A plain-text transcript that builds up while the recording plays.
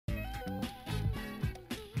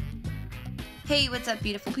Hey, what's up,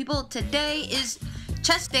 beautiful people? Today is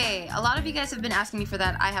chest day. A lot of you guys have been asking me for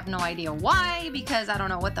that. I have no idea why, because I don't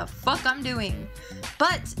know what the fuck I'm doing.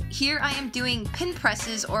 But here I am doing pin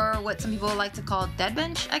presses, or what some people like to call dead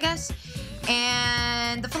bench, I guess.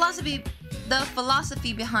 And the philosophy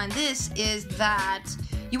behind this is that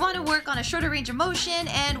you want to work on a shorter range of motion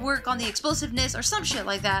and work on the explosiveness or some shit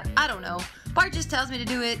like that. I don't know. Bart just tells me to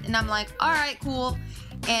do it, and I'm like, alright, cool.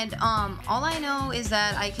 And all I know is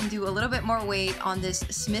that I can do a little bit more weight on this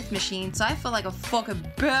Smith machine, so I feel like a fucking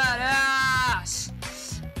badass.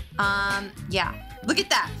 Yeah, look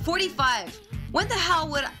at that, 45. When the hell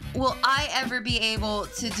will I ever be able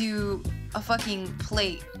to do a fucking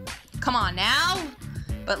plate? Come on now.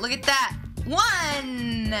 But look at that.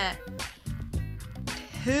 1,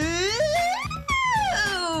 2,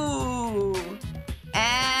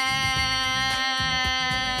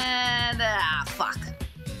 and fuck.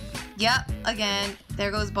 Yep, again, there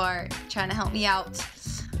goes Bart trying to help me out.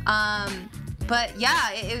 But yeah,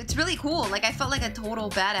 it's really cool. Like, I felt like a total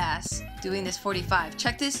badass doing this 45.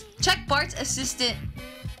 Check this. Check Bart's assistant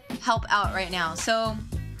help out right now. So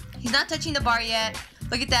he's not touching the bar yet.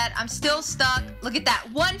 Look at that. I'm still stuck. Look at that.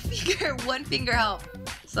 One finger help.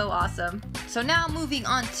 So awesome. So now moving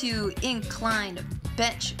on to incline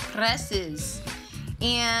bench presses.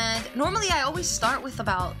 And normally I always start with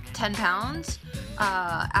about 10 pounds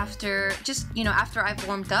after I've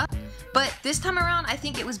warmed up. But this time around, I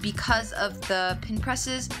think it was because of the pin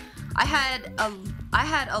presses. I had a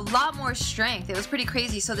lot more strength. It was pretty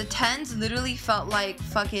crazy. So the 10s literally felt like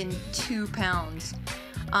fucking 2 pounds.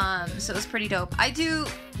 So it was pretty dope. I do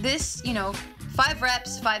this, 5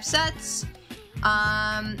 reps, 5 sets.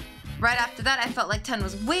 Right after that, I felt like 10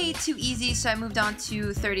 was way too easy, so I moved on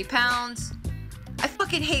to 30 pounds. I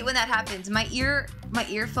fucking hate when that happens. My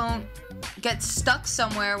earphone gets stuck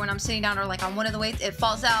somewhere when I'm sitting down, or like on one of the weights, it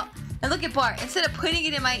falls out. And look at Bart, instead of putting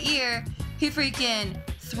it in my ear, he freaking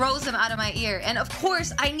throws them out of my ear. And of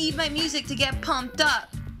course, I need my music to get pumped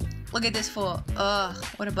up. Look at this fool. Ugh,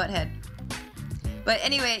 what a butthead. But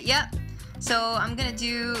anyway, yep. So I'm gonna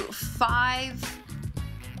do 5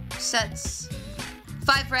 sets,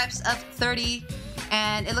 5 reps of 30,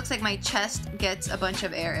 and it looks like my chest gets a bunch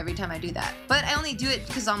of air every time I do that. But I only do it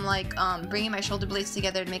because I'm like bringing my shoulder blades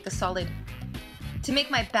together to make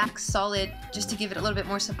my back solid, just to give it a little bit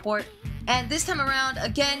more support. And this time around,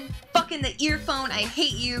 again, fucking the earphone, I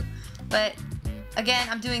hate you. But again,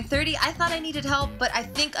 I'm doing 30. I thought I needed help, but I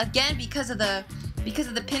think again because of the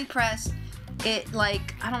pin press, it,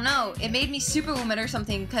 like, I don't know, it made me superwoman or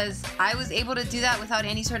something, because I was able to do that without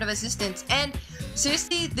any sort of assistance. And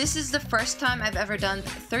seriously, this is the first time I've ever done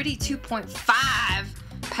 32.5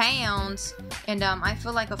 pounds, and I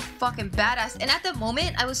feel like a fucking badass. And at the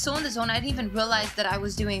moment, I was so in the zone, I didn't even realize that I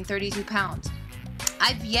was doing 32 pounds.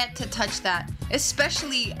 I've yet to touch that,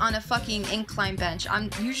 especially on a fucking incline bench.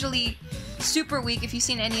 I'm usually super weak. If you've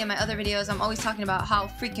seen any of my other videos, I'm always talking about how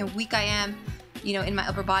freaking weak I am, in my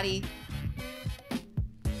upper body.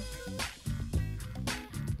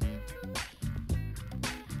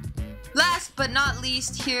 Last but not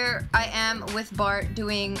least, here I am with Bart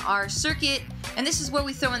doing our circuit, and this is where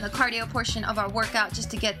we throw in the cardio portion of our workout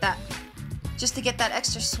just to get that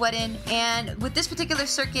extra sweat in. And with this particular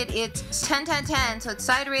circuit, it's 10-10-10, so it's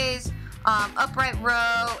side raise, upright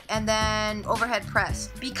row, and then overhead press.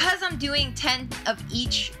 Because I'm doing 10 of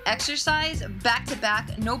each exercise back to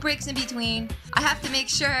back, no breaks in between, I have to make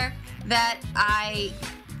sure that I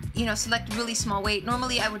select really small weight.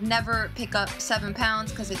 Normally I would never pick up 7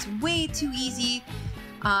 pounds because it's way too easy.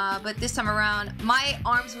 But this time around, my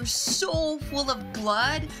arms were so full of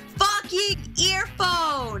blood. Fucking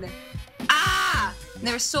earphone! Ah! And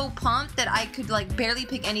they were so pumped that I could like barely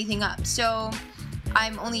pick anything up. So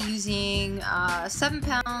I'm only using 7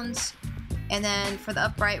 pounds. And then for the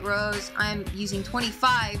upright rows, I'm using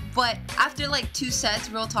 25. But after like 2 sets,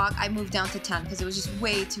 real talk, I moved down to 10 because it was just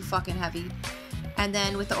way too fucking heavy. And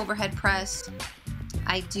then with the overhead press,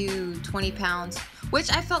 I do 20 pounds,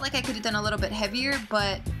 which I felt like I could have done a little bit heavier,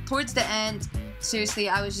 but towards the end, seriously,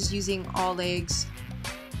 I was just using all legs,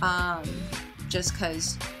 just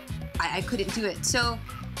because I couldn't do it. So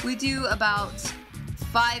we do about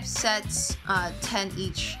 5 sets, 10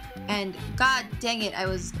 each, and god dang it, I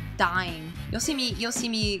was dying. You'll see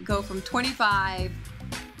me go from 25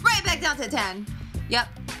 right back down to 10. Yep,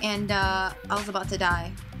 and I was about to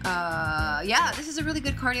die. Yeah, this is a really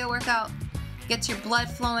good cardio workout. Gets your blood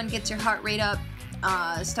flowing, gets your heart rate up,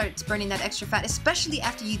 starts burning that extra fat, especially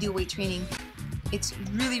after you do weight training. It's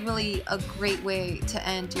really, really a great way to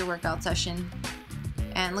end your workout session.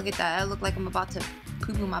 And look at that, I look like I'm about to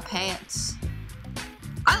poo-poo my pants.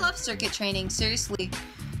 I love circuit training, seriously.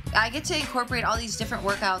 I get to incorporate all these different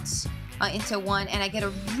workouts into one, and I get a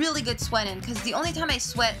really good sweat in, because the only time I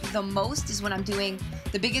sweat the most is when I'm doing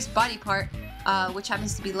the biggest body part, which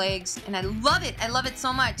happens to be legs, and I love it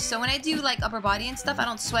so much. So when I do like upper body and stuff, I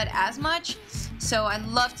don't sweat as much, so I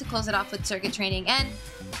love to close it off with circuit training. And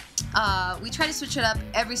we try to switch it up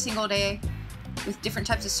every single day with different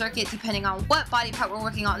types of circuit depending on what body part we're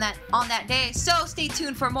working on that day. So stay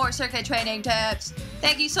tuned for more circuit training tips.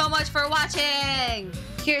 Thank you so much for watching.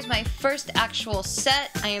 Here's my first actual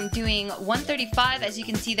set. I am doing 135, as you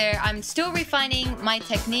can see there. I'm still refining my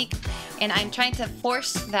technique, and I'm trying to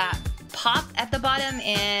force that pop at the bottom,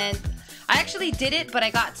 and I actually did it, but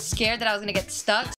I got scared that I was gonna get stuck.